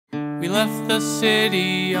We left the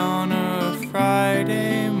city on a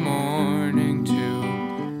Friday morning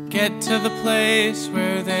to get to the place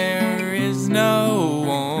where there is no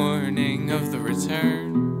warning of the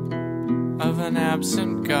return of an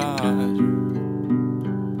absent God.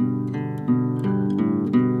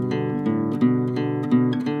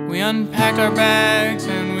 We unpacked our bags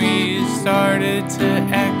and we started to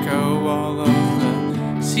echo all of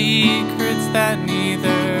the secrets that neither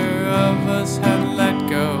of us had let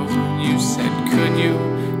go. You said, could you?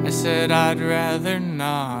 I said, I'd rather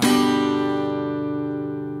not.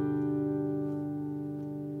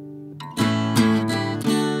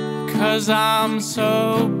 'Cause I'm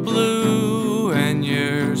so blue and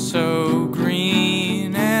you're so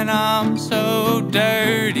green, and I'm so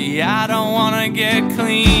dirty I don't wanna get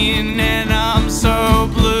clean. And I'm so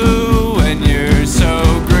blue and you're so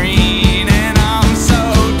green, and I'm so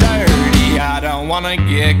dirty I don't wanna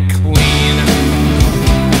get clean.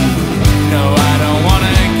 No, I don't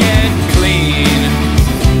wanna get clean.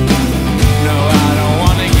 No, I don't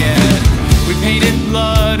wanna get. We painted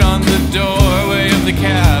blood on the doorway of the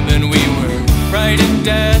cabin. We were writing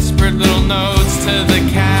desperate little notes to the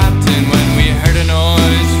captain when we heard a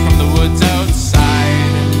noise from the woods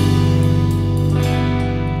outside.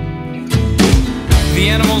 The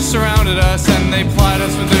animals surrounded us and they plied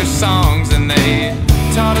us with their songs, and they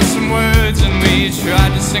taught us some words and we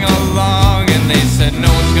tried to sing along. And they said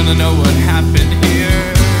no one's gonna know what happened